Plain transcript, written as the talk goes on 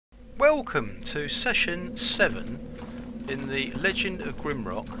Welcome to session 7 in the Legend of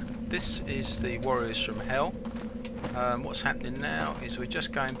Grimrock. This is the Warriors from Hell. What's happening now is we're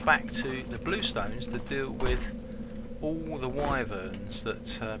just going back to the Bluestones to deal with all the wyverns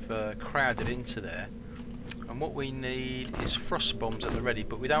that have crowded into there. And what we need is frost bombs at the ready,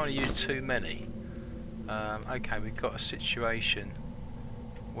 but we don't want to use too many. Okay, we've got a situation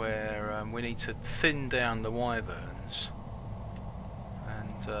where we need to thin down the wyverns,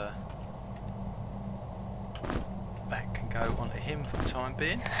 and that can go onto him for the time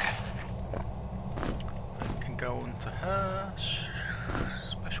being. That can go onto her.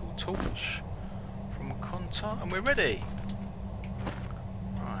 Special torch from Contar, and we're ready.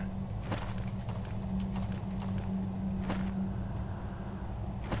 Right.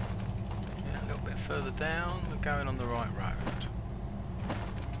 Yeah, a little bit further down. We're going on the right road.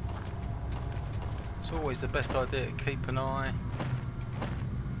 It's always the best idea to keep an eye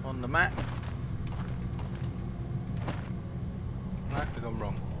on the map. No, we've gone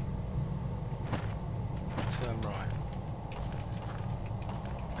wrong. Turn right.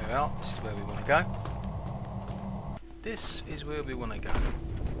 There we are. This is where we want to go. This is where we want to go.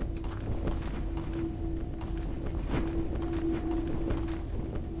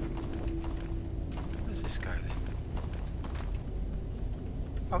 Where's this go then?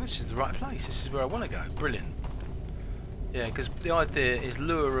 Oh, this is the right place. This is where I want to go. Brilliant. Yeah, because the idea is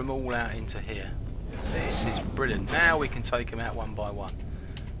lure them all out into here. This is brilliant. Now we can take them out one by one.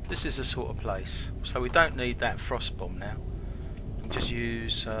 This is the sort of place. So we don't need that frost bomb now. We just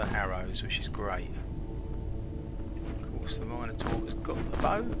use arrows, which is great. Of course, the Minotaur's got the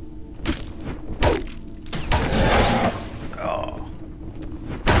bow. Oh.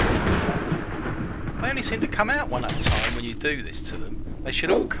 They only seem to come out one at a time when you do this to them. They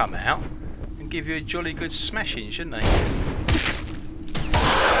should all come out and give you a jolly good smashing, shouldn't they?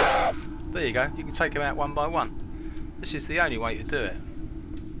 There you go, you can take them out one by one. This is the only way to do it.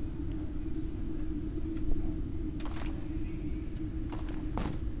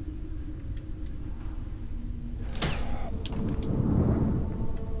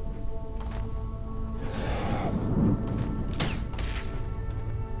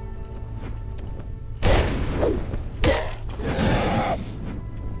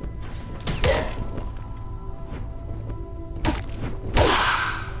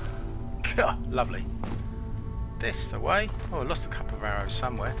 Lovely. This the way. Oh, I lost a couple of arrows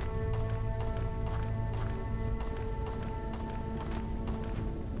somewhere.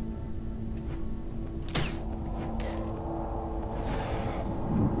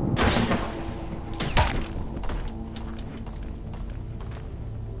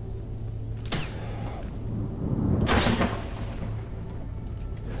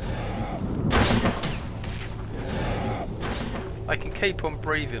 I can keep on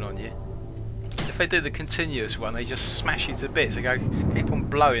breathing on you. If they do the continuous one, they just smash you to bits. They go, keep on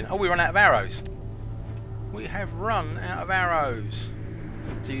blowing. Oh, we run out of arrows. We have run out of arrows.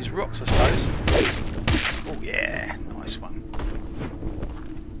 To use rocks, I suppose. Oh yeah, nice one.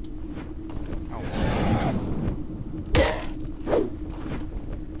 Oh.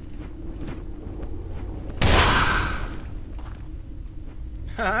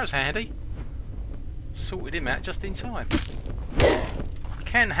 That's handy. Sorted him out just in time.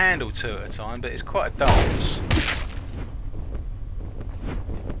 Can handle two at a time, but it's quite a dance.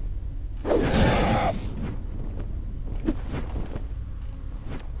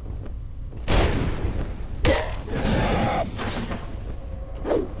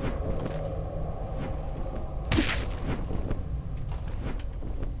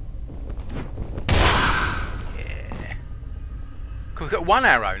 Yeah. We've got one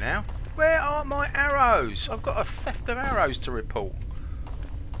arrow now. Where are my arrows? I've got a theft of arrows to report.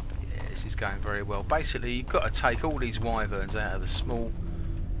 This is going very well. Basically, you've got to take all these wyverns out of the small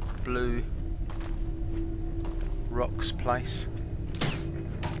blue rocks place.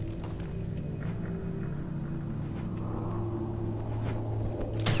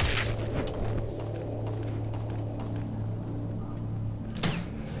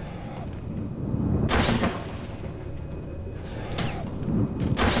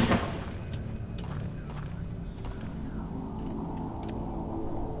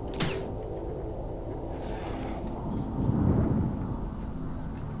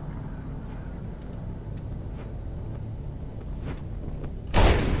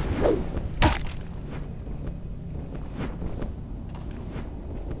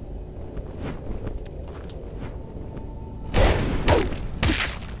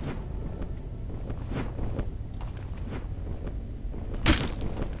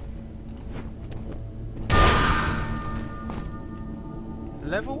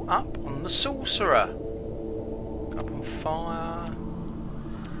 Level up on the sorcerer. Up on fire.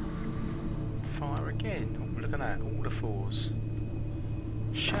 Fire again. Oh, look at that, all the fours.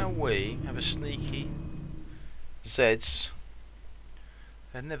 Shall we have a sneaky Zeds?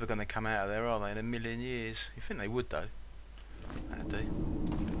 They're never going to come out of there, are they, in a million years? You think they would, though? That'd do.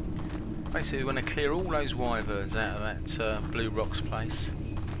 Basically, we want to clear all those wyverns out of that Blue Rocks place,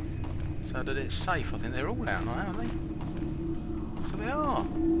 so that it's safe. I think they're all out now, aren't they? So they are. Oh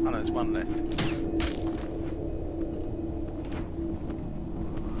no, there's one left.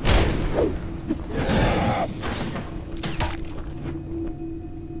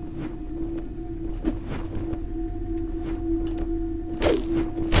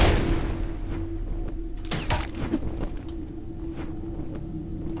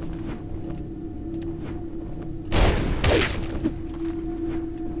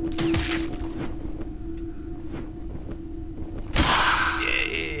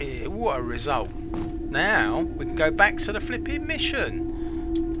 What a result. Now we can go back to the flipping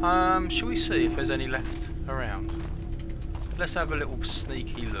mission. Shall we see if there's any left around? Let's have a little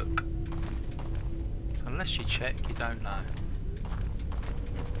sneaky look. So unless you check, you don't know.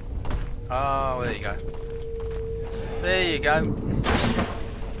 Oh, there you go. There you go.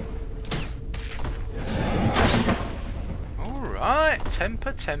 Alright,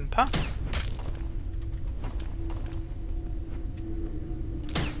 temper, temper.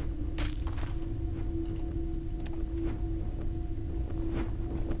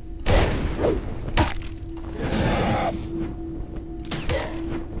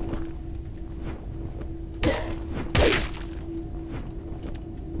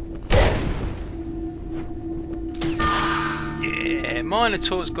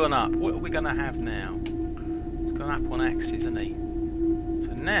 Minotaur's gone up. What are we going to have now? He's gone up on axes, isn't he?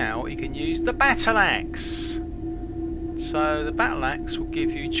 So now he can use the battle axe. So the battle axe will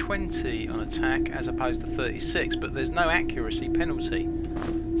give you 20 on attack as opposed to 36, but there's no accuracy penalty.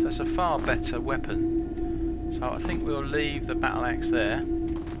 So it's a far better weapon. So I think we'll leave the battle axe there.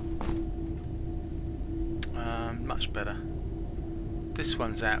 Much better. This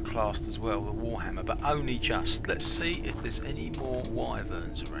one's outclassed as well, the Warhammer, but only just. Let's see if there's any more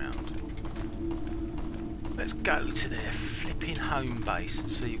wyverns around. Let's go to their flipping home base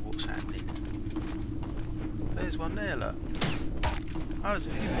and see what's happening. There's one there, look. Oh, there's a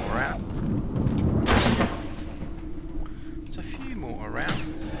few more around. There's a few more around.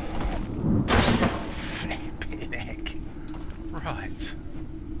 Flipping heck. Right.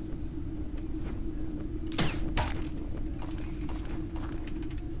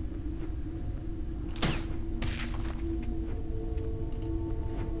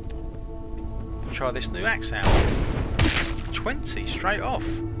 Try this new axe out. 20 straight off.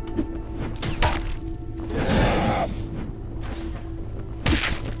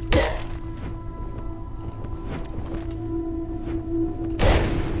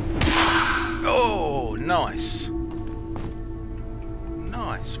 Oh, nice.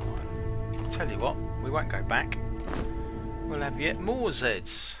 Nice one. Tell you what, we won't go back. We'll have yet more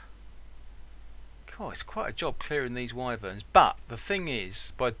Zeds. God, it's quite a job clearing these wyverns. But the thing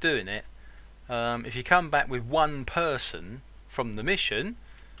is, by doing it, if you come back with one person from the mission,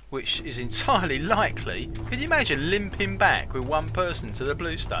 which is entirely likely, can you imagine limping back with one person to the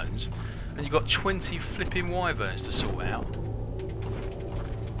Bluestones and you've got 20 flipping wyverns to sort out?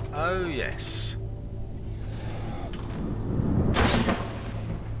 Oh yes.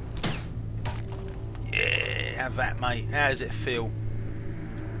 Yeah, have that, mate. How does it feel?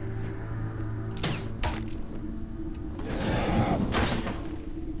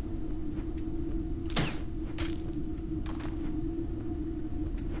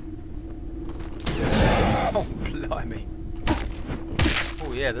 Oh, blimey.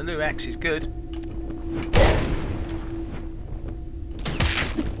 Oh yeah, the new axe is good.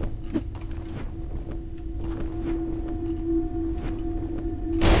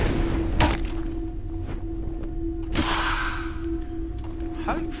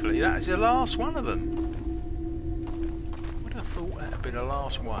 Hopefully that is the last one of them. Would have thought that would be the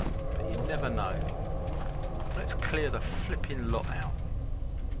last one, but you never know. Let's clear the flipping lot out.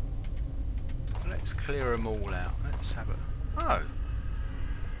 Let's clear them all out. Let's have a... Oh!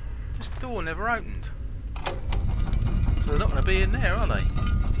 This door never opened. So they're not going to be in there, are they?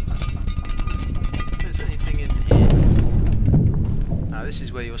 If there's anything in here... No, this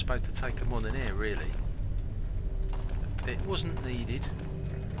is where you're supposed to take them on in here, really. But it wasn't needed.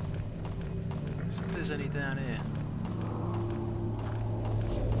 So if there's any down here...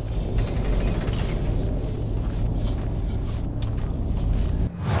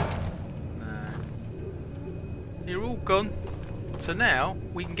 You're all gone. So now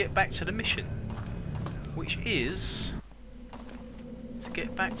we can get back to the mission, which is to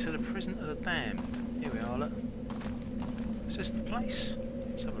get back to the prison of the damned. Here we are, look. Is this the place?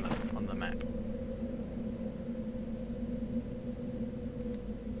 Let's have a look on the map.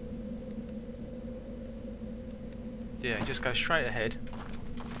 Yeah, just go straight ahead.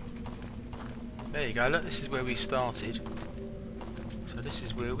 There you go, look, this is where we started. So this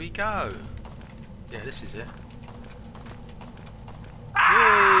is where we go. Yeah, this is it.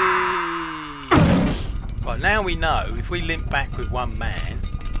 Yay! Right, now we know if we limp back with one man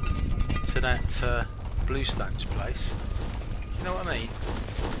to that Bluestones place, you know what I mean?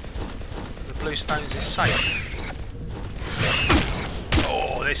 The Bluestones is safe.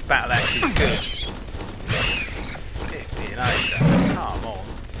 Oh, this battle axe is good. Flipping over. Come on.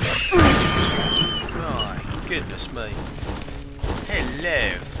 Right, goodness me. Hello.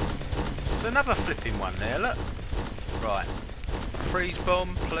 There's another flipping one there, look. Right. Freeze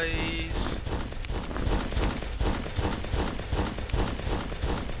bomb, please.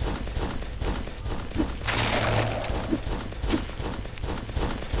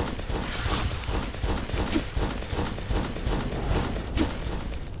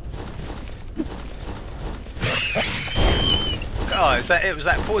 Oh, it was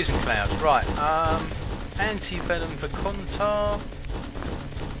that poison cloud. Right, anti-venom for Kontar.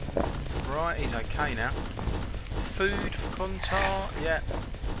 Right, he's okay now. Food for Kontar, yeah.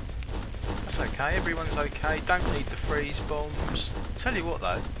 That's okay, everyone's okay. Don't need the freeze bombs. Tell you what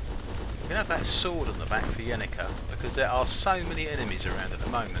though, we can have that sword on the back for Yenica, because there are so many enemies around at the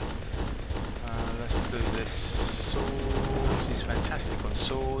moment. Let's do this. Swords, he's fantastic on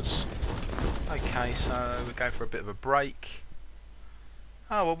swords. Okay, so we go for a bit of a break.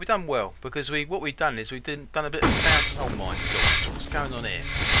 Oh well, we've done well because what we've done is we've done a bit of oh my god, what's going on here?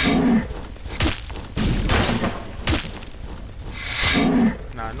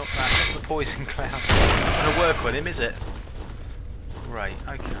 No, not that, not the poison cloud. Not going to work on him, is it? Great.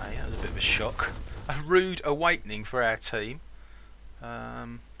 Okay, that was a bit of a shock. A rude awakening for our team,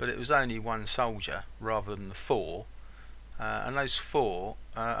 but it was only one soldier rather than the 4, and those 4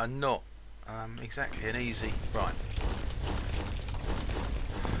 are not exactly an easy. Right.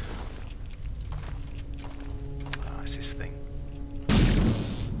 This thing.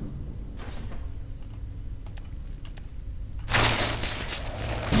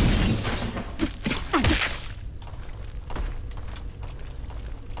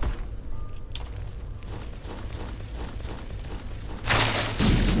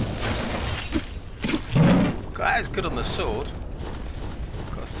 God, that is good on the sword,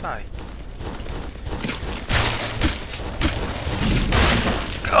 I've got to say.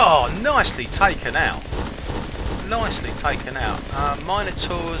 Oh, nicely taken out. Nicely taken out.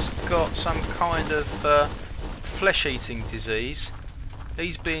 Minotaur's got some kind of flesh-eating disease.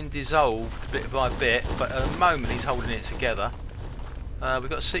 He's being dissolved bit by bit, but at the moment he's holding it together. We've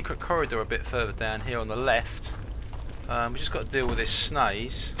got a secret corridor a bit further down here on the left. We've just got to deal with this snail,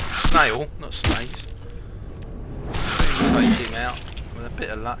 not snails. Take him out with a bit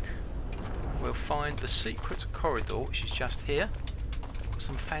of luck. We'll find the secret corridor, which is just here. Got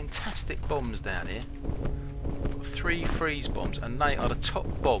some fantastic bombs down here. 3 freeze bombs, and they are the top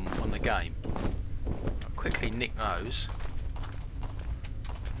bomb on the game. I'll quickly nick those.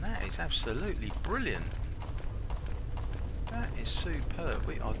 And that is absolutely brilliant. That is superb.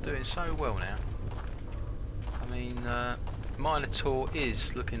 We are doing so well now. I mean, Minotaur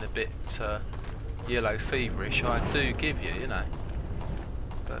is looking a bit yellow feverish, I do give you, you know.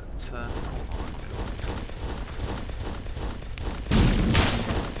 But, oh my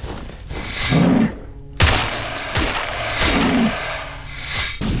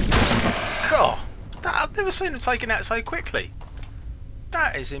God. I've never seen them taken out so quickly.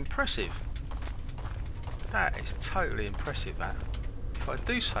 That is impressive. That is totally impressive, that. If I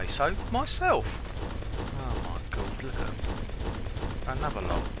do say so myself. Oh my god, look at them. Another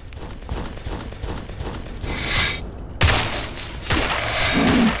lot.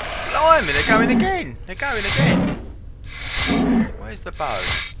 Blimey, they're going again. They're going again. Where's the bow?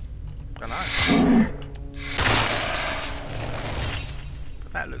 Dunno.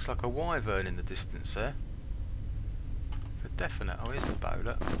 That looks like a wyvern in the distance there. For definite. Oh, here's the bow,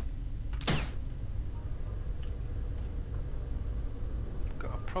 look.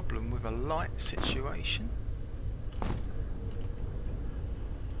 Got a problem with a light situation.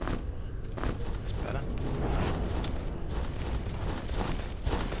 That's better.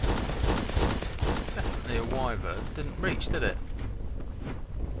 Definitely a wyvern. Didn't reach, did it?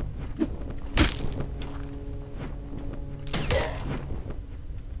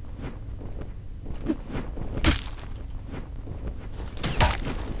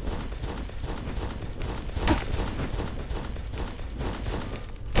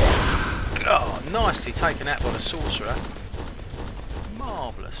 nicely taken out by the sorcerer.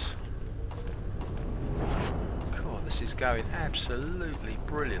 Marvellous. God, this is going absolutely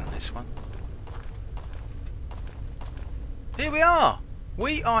brilliant, this one. Here we are!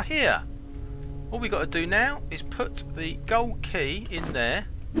 We are here! All we got to do now is put the gold key in there.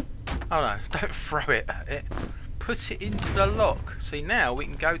 Oh no, don't throw it at it. Put it into the lock. See, now we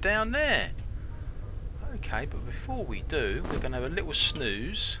can go down there. Okay, but before we do, we're going to have a little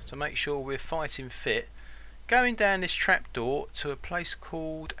snooze to make sure we're fighting fit. Going down this trapdoor to a place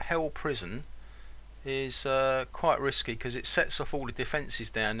called Hell Prison is quite risky because it sets off all the defences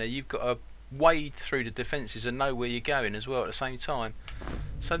down there. You've got to wade through the defences and know where you're going as well at the same time.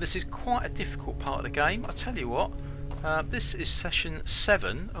 So this is quite a difficult part of the game. I tell you what, this is session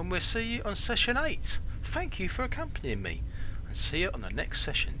 7 and we'll see you on session 8. Thank you for accompanying me and see you on the next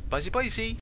session. Bye bye.